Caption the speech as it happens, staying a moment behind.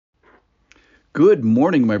Good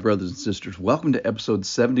morning, my brothers and sisters. Welcome to episode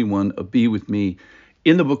 71 of Be With Me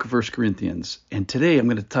in the book of 1 Corinthians. And today I'm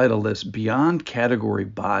going to title this Beyond Category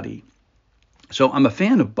Body. So I'm a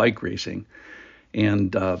fan of bike racing,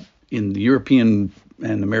 and in the European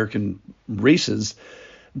and American races,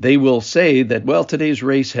 they will say that, well, today's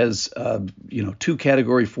race has, two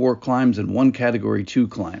Category 4 climbs and one Category 2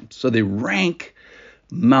 climb. So they rank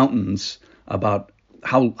mountains about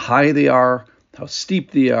how high they are, how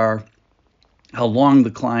steep they are, how long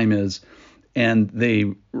the climb is, and they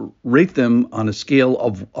rate them on a scale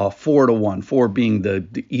of 4 to 1, 4 being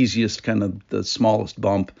the easiest, kind of the smallest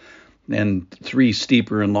bump, and 3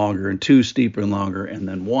 steeper and longer, and 2 steeper and longer, and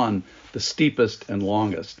then 1 the steepest and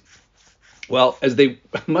longest. Well, as they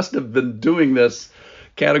must have been doing this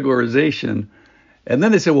categorization, and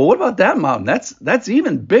then they said, well, what about that mountain? That's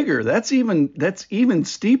even bigger. That's even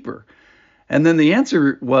steeper. And then the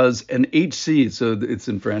answer was an HC, so it's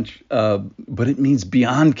in French, but it means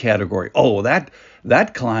beyond category. Oh,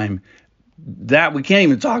 that climb, that we can't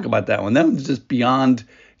even talk about that one. That one's just beyond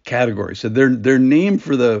category. So their name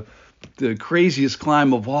for the craziest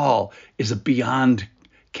climb of all is a beyond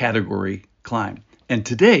category climb. And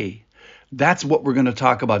today, that's what we're going to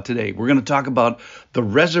talk about today. We're going to talk about the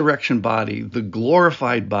resurrection body, the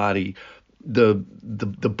glorified body, the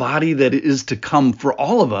body that is to come for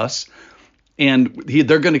all of us. And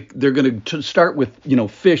they're going to start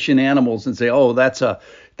with fish and animals and say, oh, that's a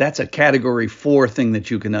Category 4 thing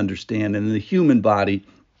that you can understand, and the human body.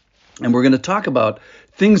 And we're going to talk about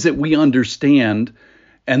things that we understand,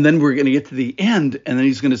 and then we're going to get to the end, and then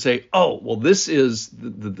he's going to say, oh, well, this is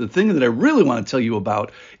the thing that I really want to tell you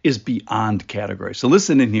about is beyond category. So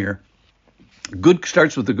listen in here. Good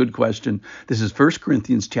starts with a good question. This is 1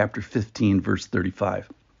 Corinthians chapter 15, verse 35.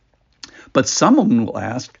 But someone will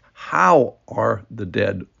ask, how are the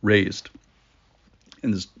dead raised?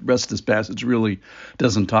 And the rest of this passage really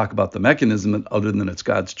doesn't talk about the mechanism other than it's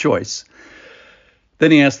God's choice.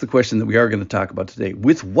 Then he asks the question that we are going to talk about today.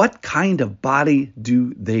 With what kind of body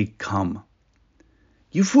do they come?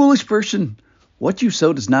 You foolish person, what you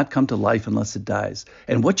sow does not come to life unless it dies.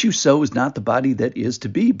 And what you sow is not the body that is to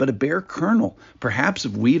be, but a bare kernel, perhaps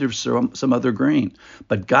of wheat or some other grain.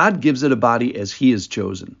 But God gives it a body as he has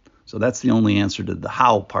chosen. So that's the only answer to the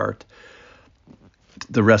how part.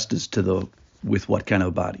 The rest is to the with what kind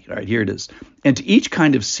of body. All right, here it is. And to each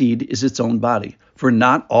kind of seed is its own body, for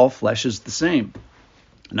not all flesh is the same.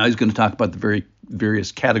 Now he's going to talk about the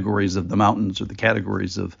various categories of the mountains or the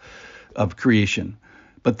categories of creation.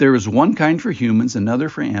 But there is one kind for humans, another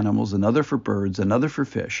for animals, another for birds, another for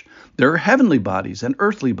fish. There are heavenly bodies and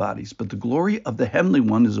earthly bodies, but the glory of the heavenly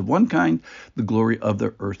one is of one kind, the glory of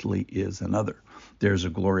the earthly is another. There's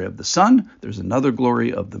a glory of the sun, there's another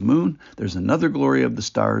glory of the moon, there's another glory of the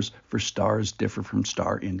stars, for stars differ from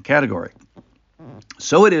star in category.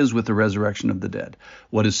 So it is with the resurrection of the dead.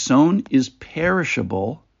 What is sown is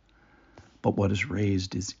perishable, but what is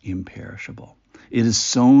raised is imperishable. It is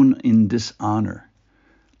sown in dishonor.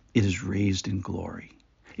 It is raised in glory.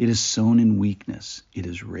 It is sown in weakness. It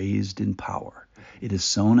is raised in power. It is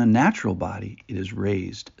sown a natural body. It is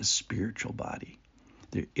raised a spiritual body.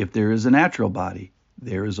 If there is a natural body,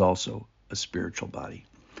 there is also a spiritual body.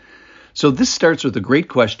 So this starts with a great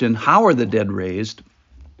question. How are the dead raised?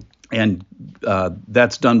 And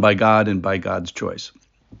that's done by God and by God's choice.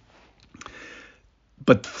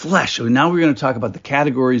 But flesh, so now we're going to talk about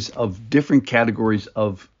the different categories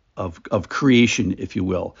of creation, if you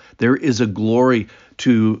will. There is a glory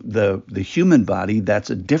to the human body that's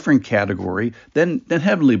a different category than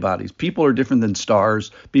heavenly bodies. People are different than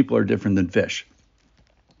stars. People are different than fish.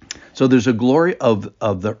 So there's a glory of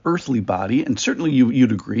the earthly body, and certainly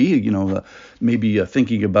you'd agree, maybe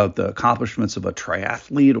thinking about the accomplishments of a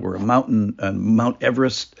triathlete or a Mount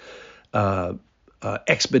Everest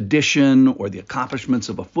expedition, or the accomplishments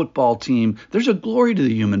of a football team. There's a glory to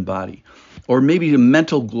the human body, or maybe a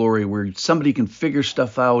mental glory where somebody can figure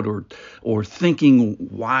stuff out, or thinking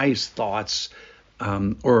wise thoughts,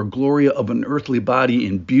 or a glory of an earthly body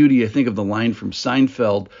in beauty. I think of the line from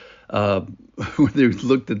Seinfeld, where they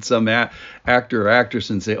looked at some actor or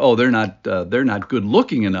actress and say, oh, they're not good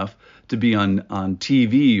looking enough to be on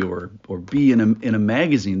TV or be in a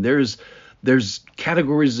magazine. There's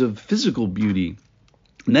categories of physical beauty.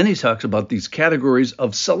 And then he talks about these categories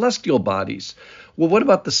of celestial bodies. Well, what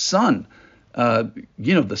about the sun?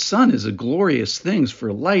 The sun is a glorious thing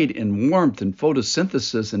for light and warmth and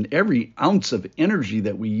photosynthesis, and every ounce of energy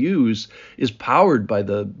that we use is powered by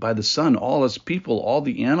the sun. All us people, all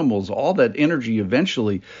the animals, all that energy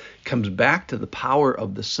eventually comes back to the power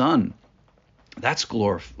of the sun. That's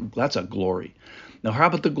a glory. Now, how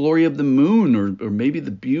about the glory of the moon, or maybe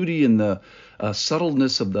the beauty and the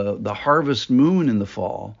subtleness of the harvest moon in the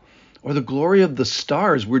fall? Or the glory of the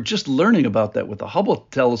stars? We're just learning about that with the Hubble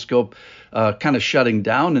telescope kind of shutting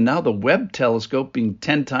down, and now the Webb telescope being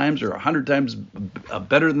 10 times or 100 times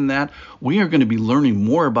better than that. We are going to be learning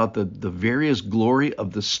more about the various glory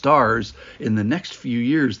of the stars in the next few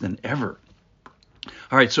years than ever.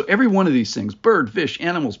 All right, so every one of these things, bird, fish,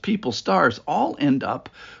 animals, people, stars, all end up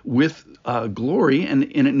with glory, and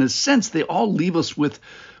in a sense, they all leave us with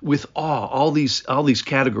awe. All these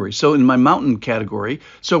categories. So in my mountain category,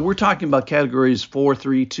 so we're talking about categories 4,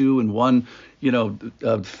 3, 2, and 1.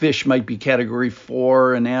 Fish might be category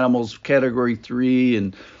 4, and animals category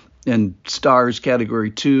 3, and stars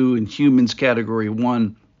category 2, and humans category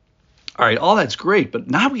 1. All right, all that's great, but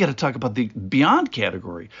now we got to talk about the beyond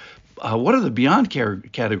category. What are the beyond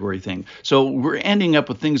category things? So we're ending up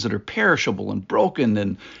with things that are perishable and broken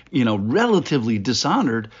and, relatively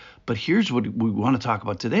dishonored. But here's what we want to talk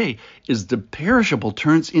about today is the perishable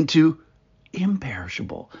turns into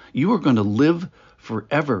imperishable. You are going to live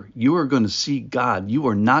forever. You are going to see God. You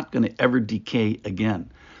are not going to ever decay again.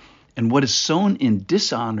 And what is sown in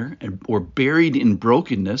dishonor or buried in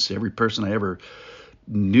brokenness, every person I ever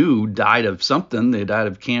knew died of something. They died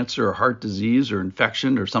of cancer or heart disease or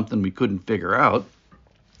infection or something we couldn't figure out.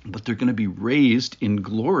 But they're going to be raised in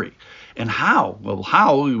glory. And how? Well,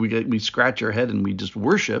 how? We scratch our head and we just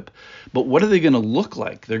worship. But what are they going to look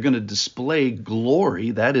like? They're going to display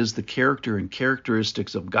glory. That is the character and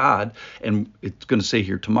characteristics of God. And it's going to say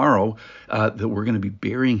here tomorrow that we're going to be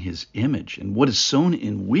bearing his image. And what is sown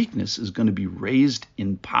in weakness is going to be raised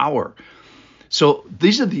in power. So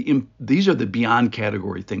these are the beyond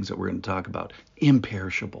category things that we're going to talk about.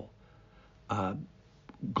 Imperishable,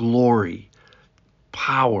 glory,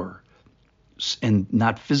 power, and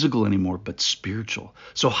not physical anymore, but spiritual.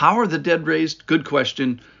 So how are the dead raised? Good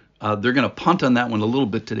question. They're going to punt on that one a little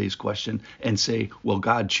bit, today's question, and say, well,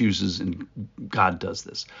 God chooses and God does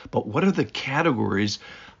this. But what are the categories?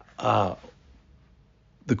 The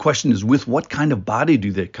question is, with what kind of body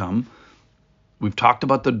do they come? We've talked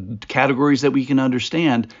about the categories that we can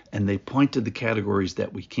understand, and they point to the categories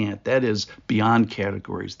that we can't. That is beyond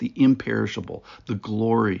categories, the imperishable, the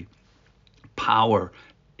glory, power,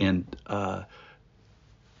 and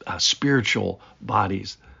spiritual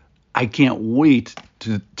bodies. I can't wait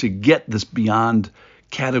to get this beyond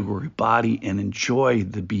category body and enjoy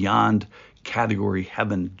the beyond category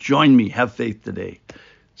heaven. Join me. Have faith today.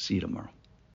 See you tomorrow.